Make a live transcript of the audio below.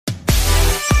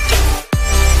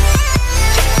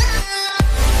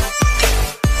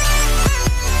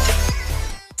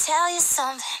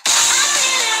something.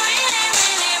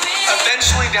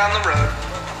 Eventually down the road,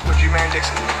 would you marry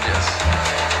Dixie? Yes.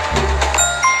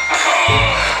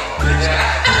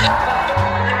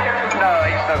 No,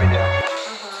 he's no big deal.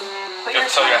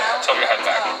 Tell your head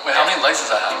back. Wait, how many legs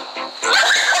does that have?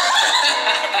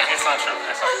 It's not true.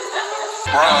 It's not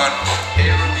true. Run.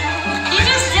 You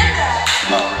just did that.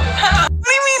 Oh, really? What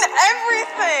do you mean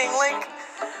everything? Like,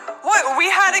 what? We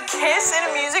had a kiss in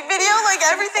a music video? Like,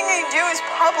 everything I do is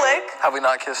public. Have we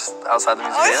not kissed outside the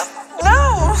music video?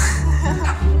 No.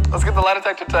 Let's get the lie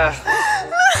detector test.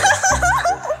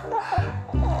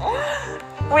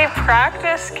 We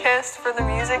practice kissed for the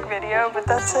music video, but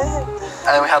that's it.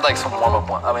 And then we had like some warm-up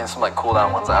one. I mean, some like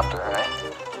cool-down ones after, right?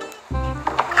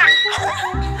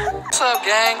 What's up,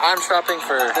 gang? I'm shopping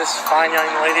for this fine young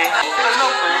lady. There's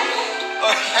no proof.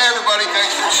 Hey everybody,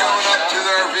 thanks for showing up to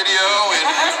their video.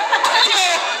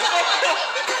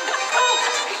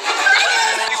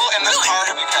 People in this car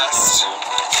have you kissed?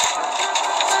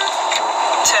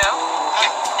 2.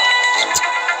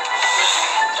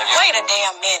 Wait a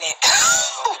damn minute.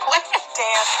 Wait a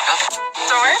damn.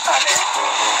 Don't worry about it.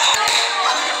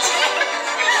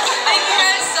 Thank you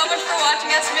guys so much for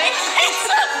watching us make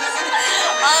pizza.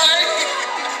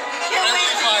 Can't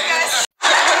wait for you guys.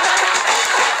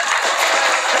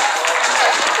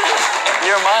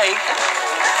 Your mic.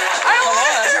 I don't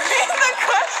want to read the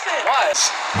question. What?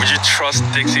 Would you trust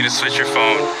Dixie to switch your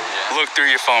phone? Yeah. Look through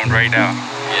your phone right now.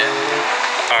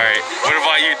 Yeah. All right. What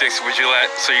about you, Dixie? Would you let?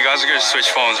 So you guys are gonna switch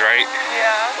phones, right?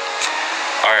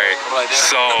 Yeah. All right. What do I do?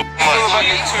 So. About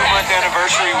your 2-month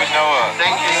anniversary with Noah.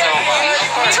 Thank you so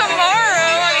much.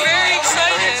 Tomorrow, I'm very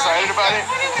excited. Are you excited about it?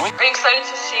 Are you excited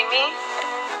to see me?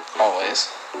 Always.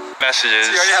 Messages.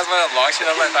 She already has my unlocked. She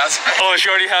knows my password. Oh, she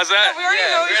already has that. We already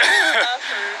know each other's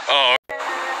password. Oh.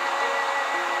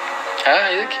 Ah,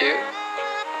 you're cute.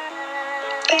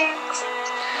 Thanks.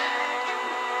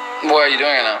 What are you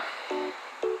doing right now?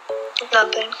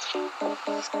 Nothing.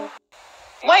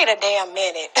 Wait a damn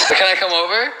minute. Can I come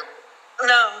over?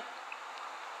 No.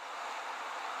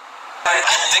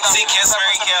 Dixie, kiss,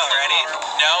 marry, kill. Ready?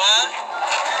 Noah,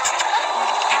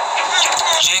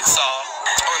 Jigsaw,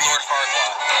 or Lord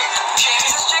Farquaad?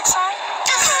 James Jigsaw?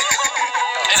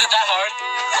 Is it that hard?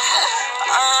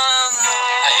 I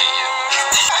hate you.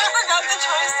 I forgot the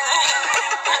choice thing.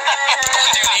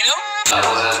 Do you need him? I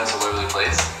was into Waverly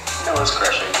Place. That was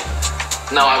crushing.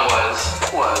 No, I was.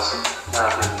 No, I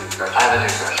have a new crush. I have a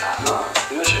new crush on. No,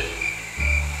 you should.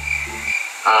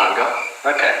 Go.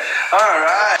 Okay. All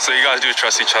right. So you guys do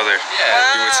trust each other?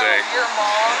 Yeah. You would say. Your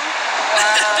mom?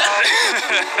 Wow.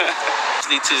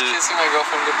 Need to. Kissing my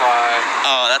girlfriend goodbye.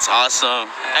 Oh, that's awesome.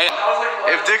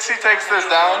 If Dixie takes this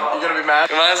down, you're gonna be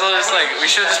mad. We might as well just like, we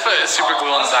should just put super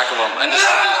glue on the back of them and just.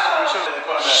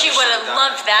 She would have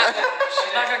loved that.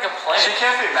 She's not gonna complain. She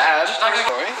can't be mad. She's not gonna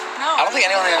story. No. I don't think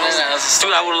anyone on the internet knows the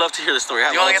story. Dude, I would love to hear the story.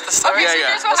 You wanna get the story? Okay, so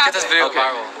here's what Let's get this video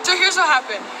happened. viral. So here's what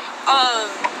happened.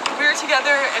 We were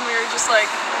together and we were just like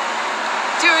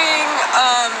doing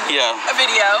a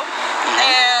video,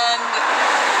 and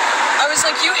I was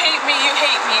like, you hate me,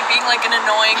 being like an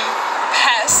annoying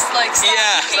pest, like stop, you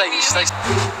hate me, she's like,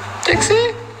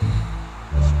 Dixie,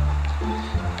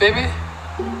 baby.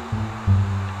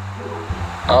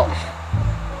 Oh,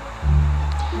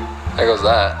 there goes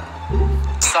that.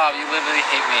 Stop! You literally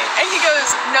hate me. and he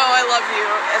goes, no, I love you,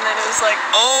 and then it was like,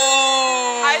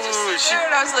 Oh. I just stood there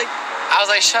and I was like,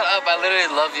 shut up! I literally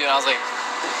love you, and I was like,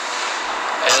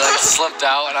 it like slipped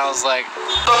out, and I was like,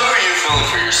 So who are you feeling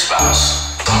for your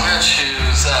spouse? I'm gonna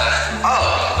choose.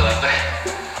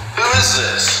 Who is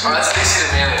this? Oh, that's Dixie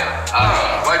D'amelio.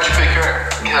 Why'd you pick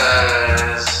her?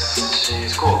 Because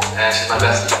she's cool and she's my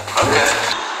bestie. Okay.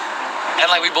 And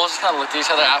like we both just kind of looked at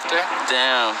each other after,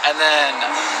 Damn. and then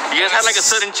You guys had like a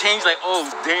sudden change, like, oh,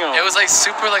 damn. it was like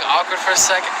super like awkward for a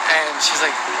second, and she's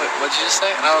like, what'd you just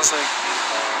say? And I was like,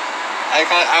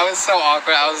 I was so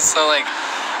awkward. I was so like,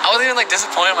 I wasn't even like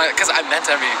disappointed because I meant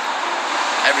every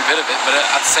bit of it, but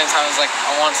at the same time, I was like,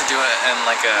 I wanted to do it in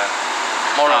like a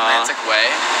more romantic way.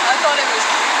 I thought it was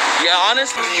cute. Yeah,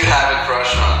 honestly. Who do you have a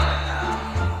crush on?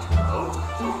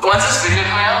 When's this video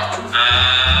coming out?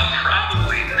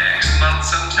 Probably next month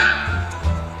sometime.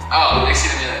 Oh,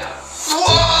 Dixie D'amelio.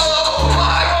 Whoa!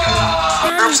 My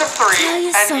God! Groups of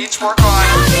 3 and each work on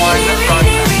one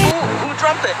project. Who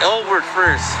dropped the L word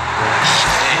first?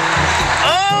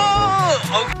 Oh!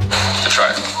 Okay. To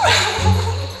try.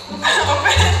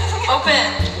 Open.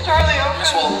 Charlie, open.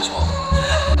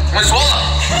 Swallow.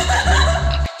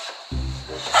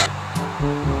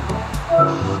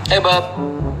 Hey, bub.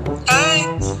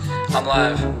 Hi. I'm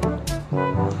live.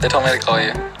 They told me to call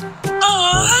you.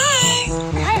 Oh, hi.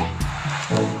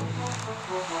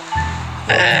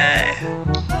 Hey.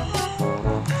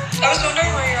 I was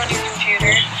wondering where you're on your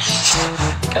computer.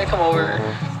 Can I come over?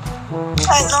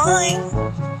 At 9.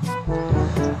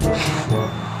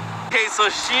 Okay, so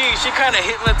she kind of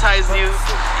hypnotized you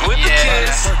with the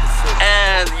kiss,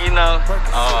 and you know.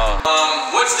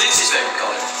 What's Dixie's favorite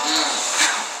color?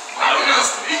 I don't know.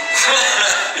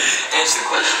 Answer the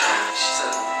question. She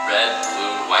said red,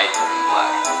 blue, white, and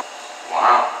black.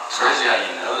 Wow. It's crazy how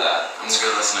you know that. It's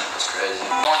good listening. It's crazy.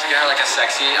 I wanted to get her like a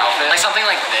sexy outfit, like something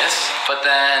like this, but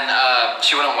then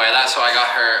she wouldn't wear that, so I got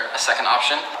her a second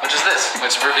option, which is this,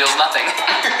 which reveals nothing.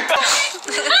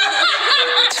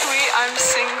 Tweet, I'm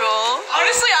single.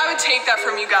 Honestly, I would take that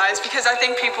from you guys because I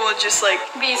think people would just like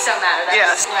be so mad at us.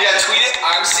 Yes. Yeah, tweet it.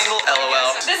 I'm single.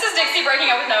 LOL. This is Dixie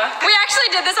breaking up with Noah. We actually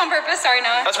did this on purpose. Sorry,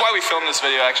 Noah. That's why we filmed this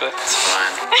video, actually. It's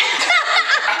fine.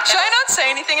 Should I not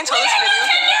say anything until this video?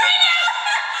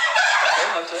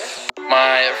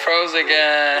 My froze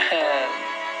again.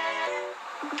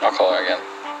 I'll call her again.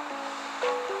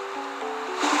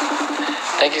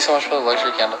 Thank you so much for the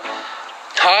luxury candle.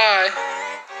 Hi.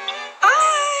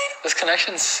 Hi. This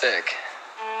connection's sick.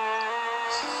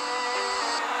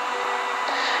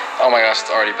 Oh my gosh,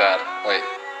 it's already bad. Wait.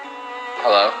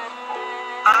 Hello?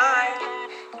 Hi.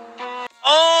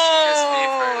 Oh, Kiss me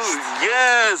first.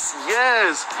 yes.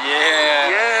 Yeah.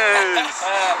 Yes.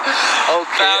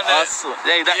 Okay, Found it. awesome.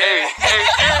 Hey,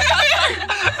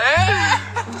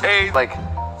 hey. Like,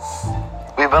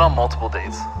 we've been on multiple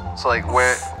dates. So like,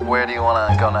 where do you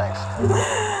want to go next?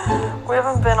 We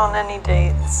haven't been on any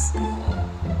dates.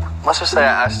 Let's just say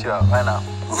I asked you out right now.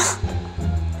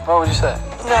 What would you say?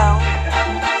 No.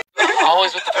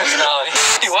 Always with the personality.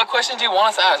 Dude, what question do you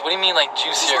want us to ask? What do you mean, like,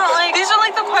 juicier It's not questions? like, these are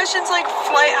like the questions like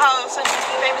Flight House and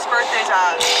famous birthdays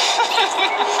ask.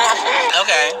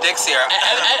 Okay, Dixie.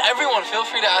 Everyone, feel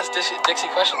free to ask Dixie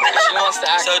questions. She wants to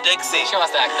act. So Dixie, She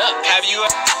wants to act up. have you?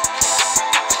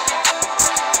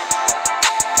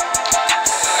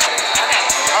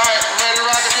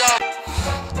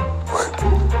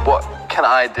 What can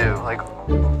I do? Like,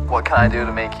 what can I do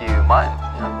to make you mine?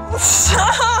 You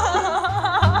know?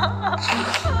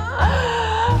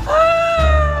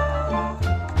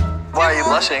 Why are you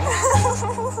blushing?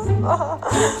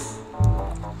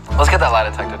 Let's get that lie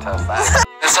detector test.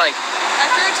 It's like,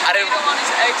 After I took him on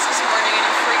his eggs this morning and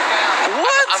he freaked out.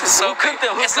 What? I'm so Who cooked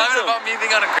them? Who It's not cooked even them? about me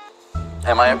being on a.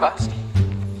 Am I your past?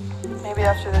 Maybe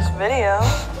after this video.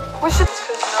 We should.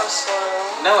 No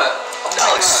slow. Noah.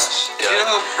 Alex.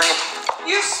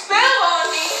 You spilled on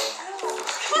me.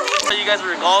 You guys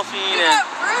were golfing You and got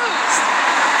bruised.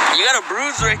 you got a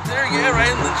bruise right there. Yeah,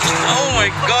 right in the. Oh my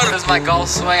God. It was my golf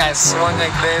swing. I swung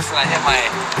like this and I hit my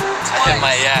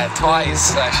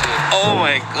twice actually. Oh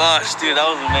my gosh, dude, that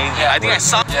was amazing. I think I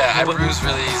saw. Yeah, I bruised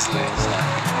really easily. So.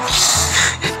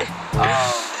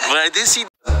 But I did see.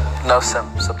 No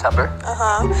simp September.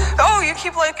 Oh, you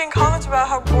keep liking comments about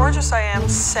how gorgeous I am,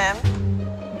 simp.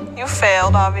 You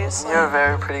failed, obviously. You're a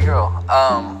very pretty girl.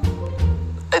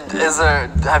 Is there?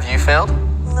 Have you failed?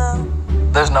 No.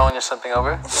 There's no one you're simping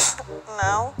over.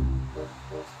 No.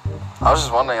 I was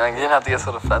just wondering. Like, you didn't have to get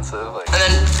so defensive. Like. And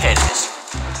then panties.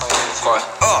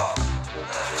 Oh.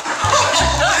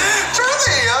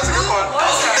 Truly, that was a good one.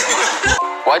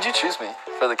 Why'd you choose me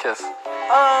for the kiss?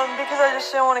 Because I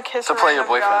just didn't want to kiss To a play your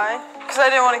random boyfriend. guy. Because I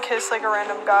didn't want to kiss like a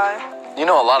random guy. You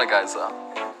know a lot of guys though.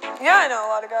 Yeah, I know a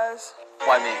lot of guys.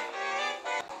 Why me?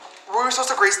 Were we supposed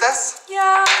to grace this?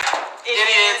 Yeah.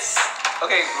 Idiots.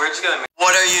 Okay, we're just gonna.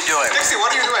 What are you doing? Dixie,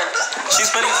 what are you doing? She's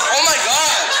been. Oh my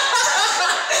God.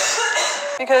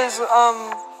 Because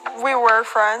we were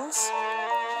friends.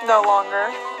 No longer.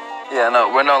 Yeah, no,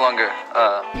 we're no longer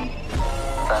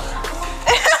friends.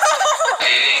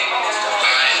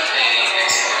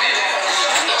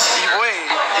 Wait,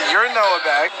 you're Noah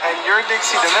Beck and you're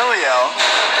Dixie D'amelio.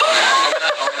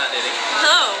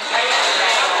 No.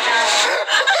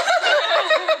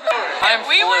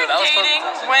 We were fluid. dating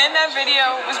when that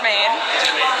video was made,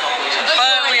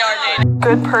 but we are dating.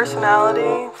 Good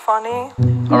personality, funny.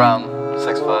 Around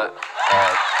 6 foot,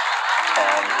 tan,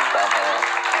 brown hair,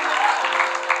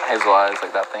 hazel eyes,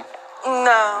 like that thing.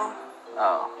 No.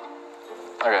 Oh.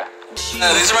 Okay.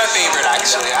 These are my favorite,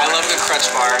 actually. I love the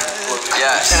Crunch Bar.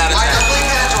 Yes. 10 out of 10. I definitely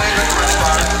can enjoy a good Crunch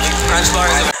Bar. Crunch Bar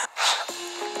is a...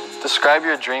 Describe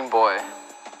your dream boy,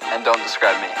 and don't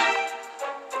describe me.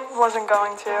 Wasn't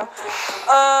going to.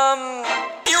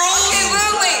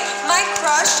 Wait. My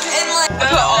crush and like.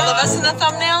 Put all of us in the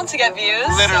thumbnail to get views.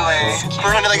 Literally.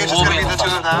 Pretending like it's just gonna be the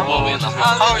two of them. We'll be in the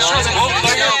Oh, sure.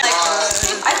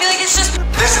 I feel like it's just.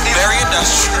 These Very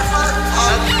industrial.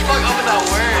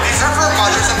 these are for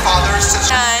mothers and fathers to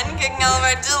Done cooking all of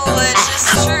our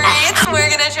delicious treats.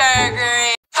 We're gonna try our great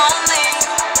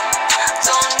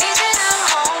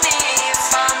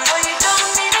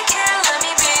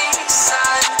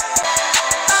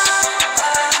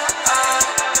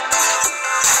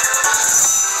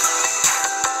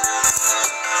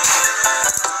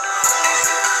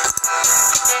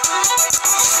Noah.